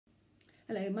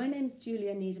Hello, my name's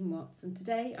Julia Needham-Watts and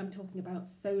today I'm talking about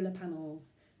solar panels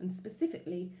and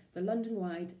specifically the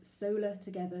London-wide Solar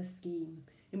Together scheme,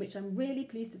 in which I'm really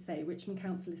pleased to say Richmond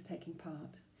Council is taking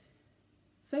part.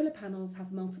 Solar panels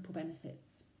have multiple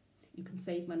benefits. You can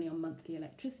save money on monthly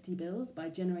electricity bills by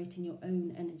generating your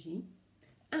own energy,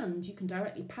 and you can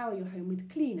directly power your home with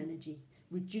clean energy,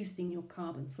 reducing your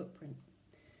carbon footprint.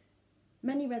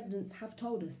 Many residents have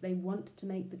told us they want to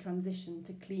make the transition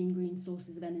to clean green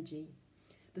sources of energy.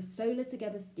 The Solar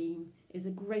Together scheme is a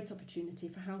great opportunity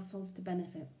for households to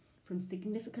benefit from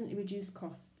significantly reduced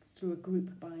costs through a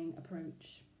group buying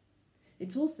approach.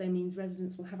 It also means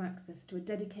residents will have access to a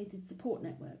dedicated support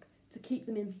network to keep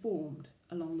them informed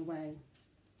along the way.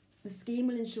 The scheme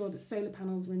will ensure that solar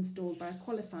panels are installed by a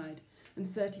qualified and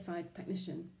certified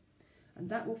technician, and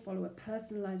that will follow a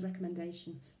personalised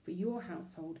recommendation for your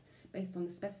household based on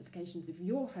the specifications of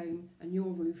your home and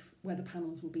your roof where the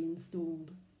panels will be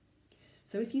installed.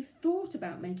 So if you've thought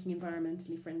about making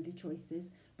environmentally friendly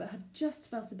choices but have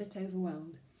just felt a bit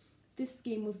overwhelmed, this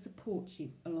scheme will support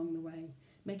you along the way,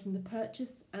 making the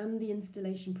purchase and the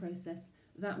installation process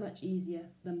that much easier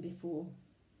than before.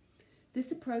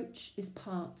 This approach is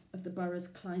part of the borough's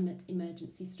climate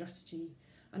emergency strategy,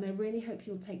 and I really hope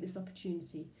you'll take this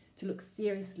opportunity to look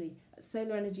seriously at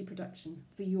solar energy production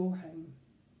for your home.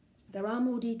 There are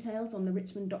more details on the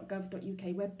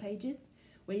richmond.gov.uk web pages,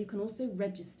 where you can also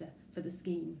register for the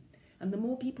scheme. And the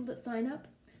more people that sign up,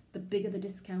 the bigger the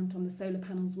discount on the solar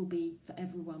panels will be for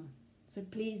everyone. So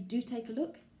please do take a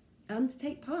look and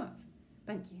take part.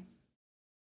 Thank you.